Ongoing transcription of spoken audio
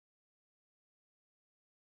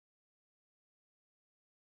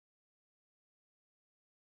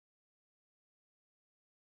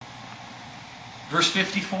Verse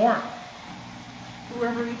 54.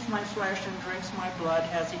 Whoever eats my flesh and drinks my blood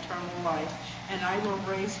has eternal life, and I will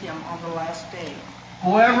raise him on the last day.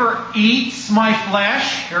 Whoever eats my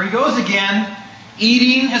flesh, here he goes again,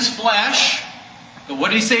 eating his flesh. What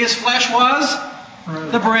did he say his flesh was?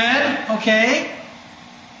 Bread. The bread, okay.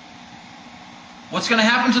 What's going to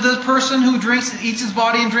happen to the person who eats his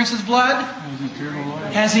body and drinks his blood? Has eternal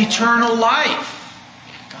life. Has eternal life.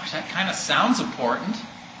 Gosh, that kind of sounds important.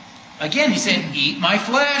 Again, he's saying, eat my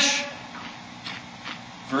flesh.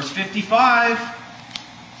 Verse 55.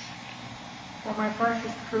 For my flesh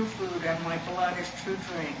is true food, and my blood is true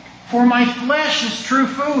drink. For my flesh is true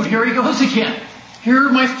food. Here he goes again. Here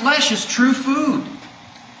my flesh is true food.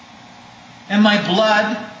 And my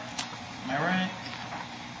blood, am I right?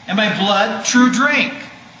 And my blood, true drink.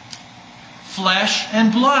 Flesh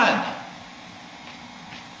and blood.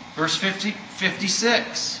 Verse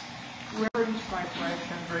 56. Whoever eats my flesh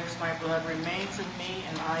and drinks my blood remains in me,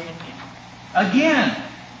 and I in him. Again,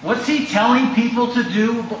 what's he telling people to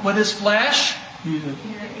do with his flesh? Eat it.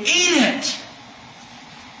 Eat it!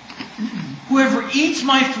 Whoever eats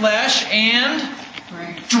my flesh and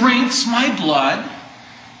drinks my blood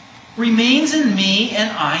remains in me,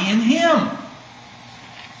 and I in him.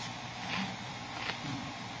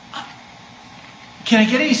 Can I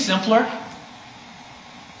get any simpler?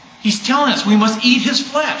 He's telling us we must eat his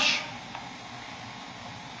flesh.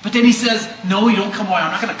 But then he says, no, you don't come away.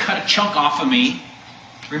 I'm not going to cut a chunk off of me.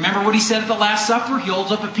 Remember what he said at the Last Supper? He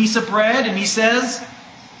holds up a piece of bread and he says,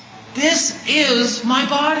 this is my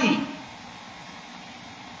body.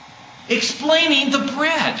 Explaining the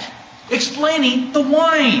bread. Explaining the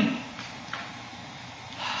wine.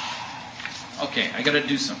 Okay, I got to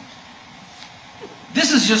do some.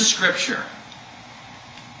 This is just scripture.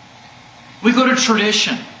 We go to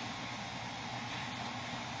tradition.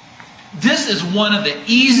 This is one of the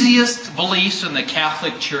easiest beliefs in the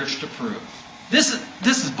Catholic Church to prove. This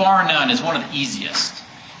is bar none, is one of the easiest.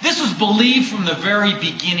 This was believed from the very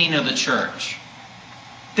beginning of the church.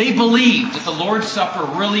 They believed that the Lord's Supper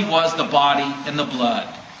really was the body and the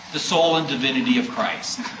blood, the soul and divinity of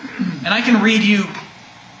Christ. And I can read you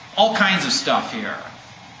all kinds of stuff here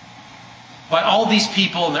by all these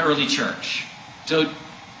people in the early church. So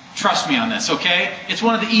trust me on this, okay? It's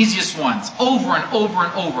one of the easiest ones, over and over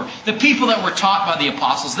and over. The people that were taught by the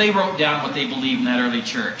apostles, they wrote down what they believed in that early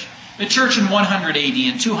church. The church in 100 AD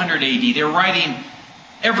and 200 AD, they're writing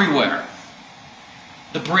everywhere.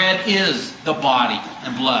 The bread is the body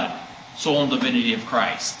and blood, soul and divinity of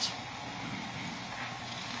Christ.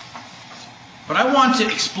 But I want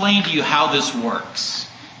to explain to you how this works.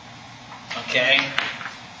 Okay?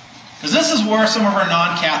 Because this is where some of our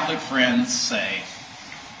non-Catholic friends say,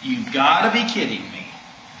 you've got to be kidding me.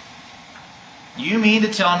 You mean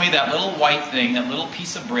to tell me that little white thing, that little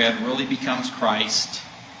piece of bread really becomes Christ?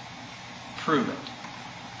 Prove it.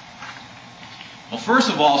 Well, first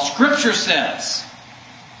of all, Scripture says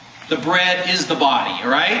the bread is the body, all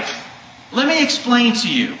right? Let me explain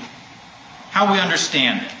to you how we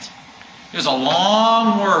understand it. There's a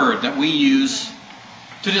long word that we use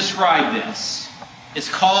to describe this. It's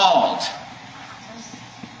called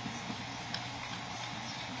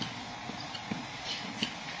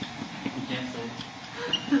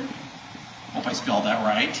hope I spelled that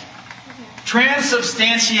right.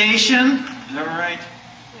 Transubstantiation. Is that right?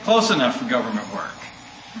 Close enough for government work.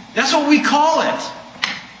 That's what we call it.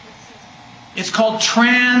 It's called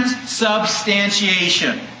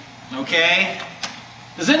transubstantiation. Okay?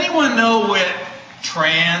 Does anyone know what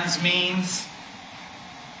trans means?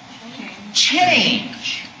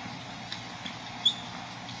 Change.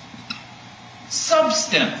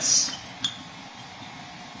 Substance.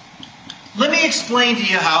 Let me explain to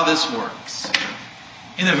you how this works.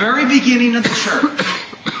 In the very beginning of the church,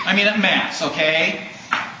 at Mass, okay?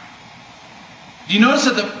 Do you notice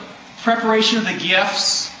that the preparation of the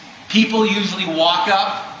gifts, people usually walk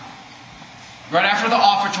up? Right after the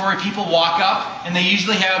offertory, people walk up, and they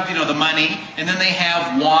usually have, the money, and then they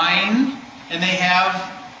have wine, and they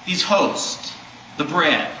have these hosts, the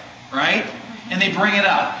bread, right? And they bring it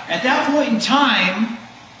up. At that point in time,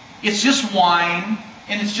 it's just wine,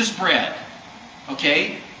 and it's just bread.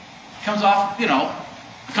 Okay? It comes off,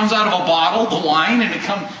 comes out of a bottle, the wine, and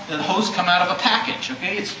the hosts come out of a package.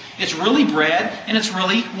 Okay? It's really bread, and it's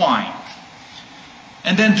really wine.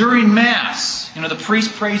 And then during Mass, the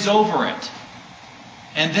priest prays over it.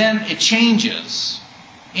 And then it changes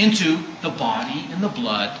into the body and the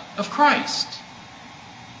blood of Christ.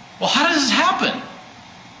 Well, how does this happen?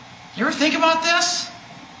 You ever think about this?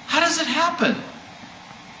 How does it happen?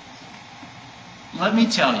 Let me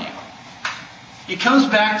tell you. It comes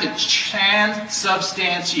back to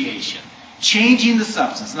transubstantiation. Changing the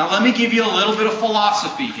substance. Now let me give you a little bit of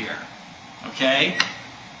philosophy here. Okay?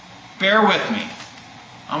 Bear with me.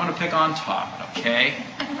 I'm going to pick on Todd, okay?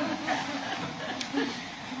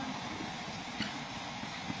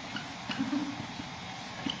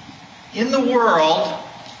 In the world,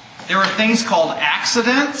 there are things called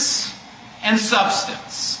accidents and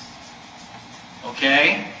substance.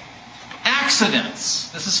 Okay? Accidents.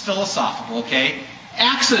 This is philosophical, okay?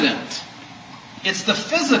 Accident. It's the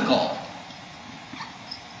physical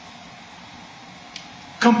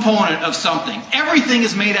component of something. Everything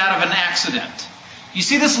is made out of an accident. You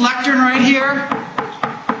see this lectern right here?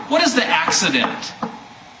 What is the accident?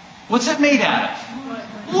 What's it made out of?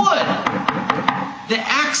 Wood. The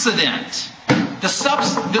accident,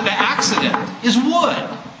 the accident is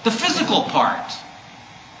wood, the physical part.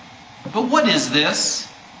 But what is this?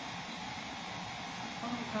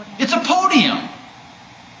 It's a podium.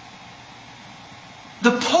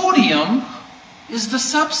 The podium is the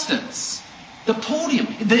substance. The podium,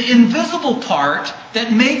 the invisible part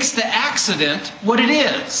that makes the accident what it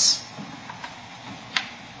is.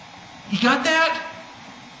 You got that?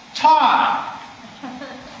 Todd.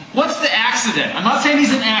 What's the accident? I'm not saying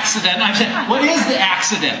he's an accident. I'm saying, what is the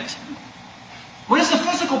accident? What is the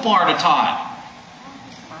physical part of Todd?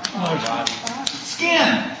 Skin,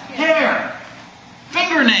 hair,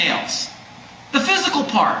 fingernails. The physical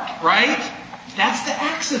part, right? That's the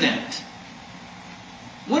accident.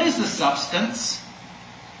 What is the substance?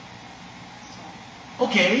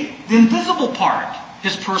 Okay, the invisible part.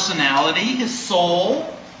 His personality, his soul.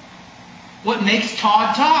 What makes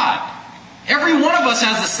Todd Todd? Every one of us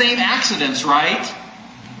has the same accidents, right?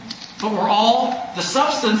 But the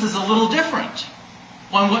substance is a little different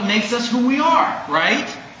on what makes us who we are, right?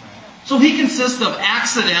 So he consists of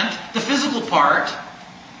accident, the physical part,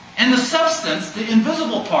 and the substance, the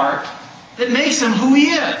invisible part, that makes him who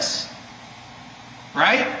he is.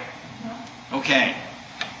 Right? Okay.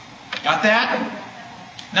 Got that?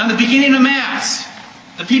 Now, in the beginning of Mass,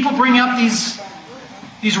 the people bring up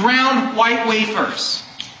these round white wafers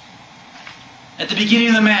at the beginning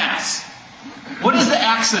of the Mass. What is the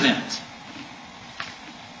accident?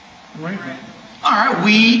 All right,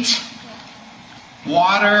 wheat,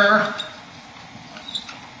 water.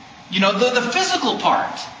 You know, the physical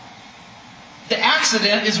part. The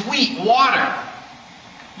accident is wheat, water.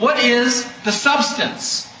 What is the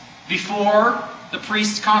substance before the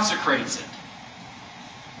priest consecrates it?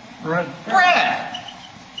 Bread. Bread.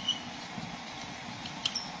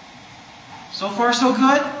 So far, so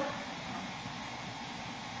good?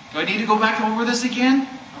 Do I need to go back over this again?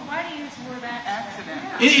 Why do you use the word accident?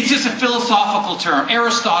 It's just a philosophical term.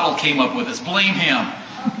 Aristotle came up with this. Blame him.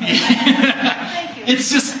 Thank you. It's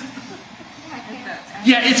just,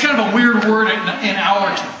 yeah, it's kind of a weird word in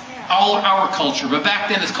our culture, but back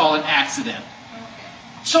then it's called an accident.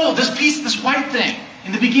 So this white thing,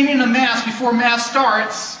 in the beginning of Mass, before Mass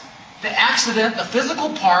starts, the accident, the physical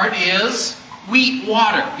part is wheat,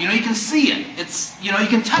 water. You know, you can see it. You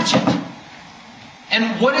can touch it.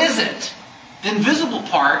 And what is it? The invisible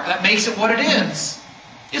part that makes it what it is.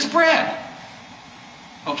 It's bread.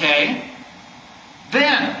 Okay?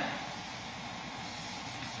 Then,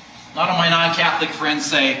 a lot of my non-Catholic friends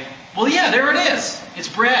say, well, yeah, there it is. It's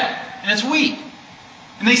bread. And it's wheat.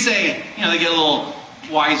 And they say, they get a little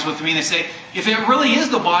wise with me, and they say, if it really is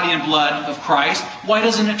the body and blood of Christ, why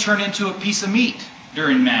doesn't it turn into a piece of meat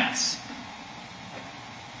during Mass?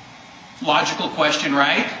 Logical question,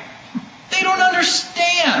 right? They don't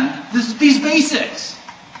understand these basics.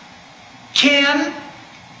 Can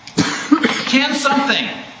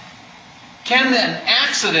an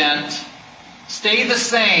accident stay the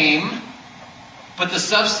same, but the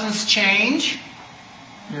substance change?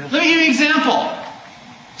 Yes. Let me give you an example.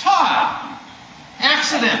 Todd,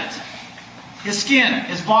 accident. His skin,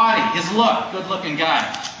 his body, his look, good-looking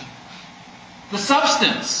guy. The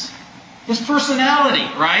substance, his personality,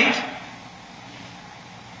 right?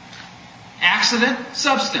 Accident,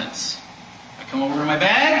 substance. I come over to my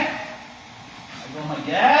bag, I go in my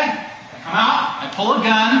gag, I come out, I pull a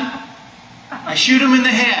gun, I shoot him in the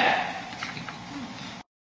head.